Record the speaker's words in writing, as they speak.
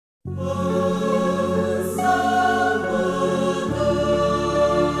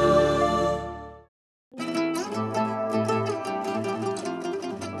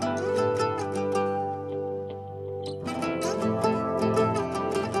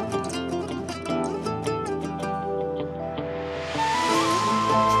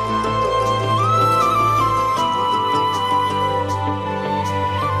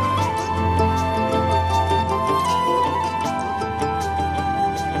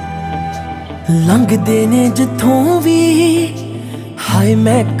लंघदे ने जिथों भी हाय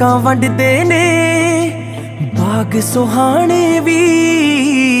महका वंडदे ने बाग सुहाने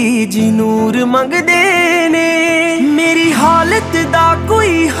भी जी नूर मंगदे ने मेरी हालत दा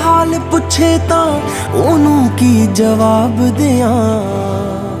कोई हाल पुछे तां ओनू की जवाब दियां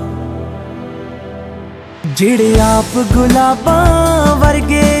जेड़े आप गुलाबां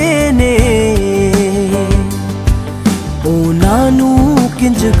वर्गे ने ओनां नू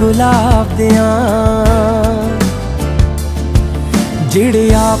किंज गुलाब दियां जेड़े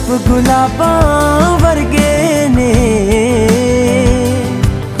आप गुलाबां वर्गे ने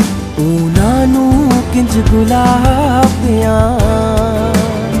ओनां नू किंज गुलाब दियां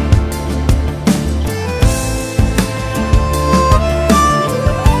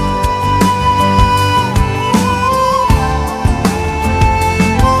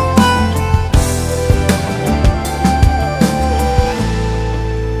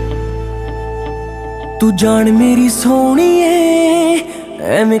तू जान मेरी सोहणीए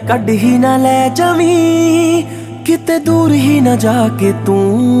एवें कड ही ना लै जावी किते दूर ही ना जाके तू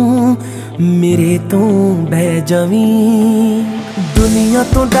मेरे तो बह जावी दुनिया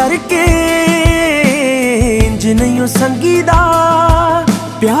तो डर के इंज नहीं संगी दा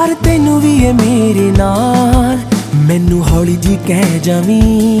प्यार तेनू भी है मेरे नाल मैनू हौली जी कह जावी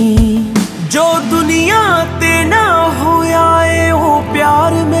जो दुनिया ते ना होया ए ओ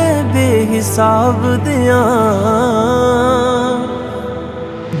प्यार मैं बेहिसाब दियां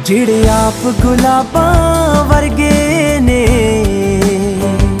जेड़े आप गुलाबां वर्गे ने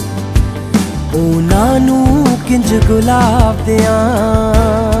ओनां नू किंज गुलाब दियां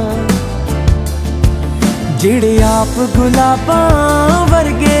जेड़े आप गुलाबां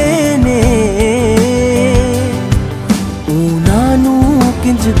वर्गे ने ओनां नू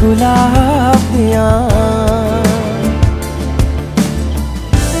किंज गुलाब दियां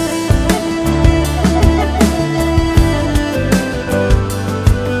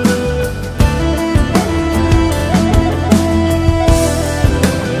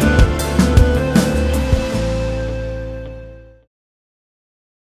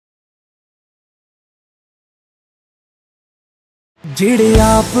जेड़े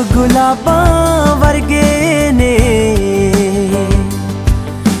आप गुलाबां वर्गे ने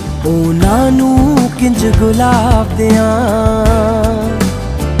ओनां नू किंज गुलाब दियां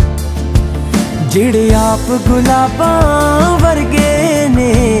जेड़े आप गुलाबां वर्गे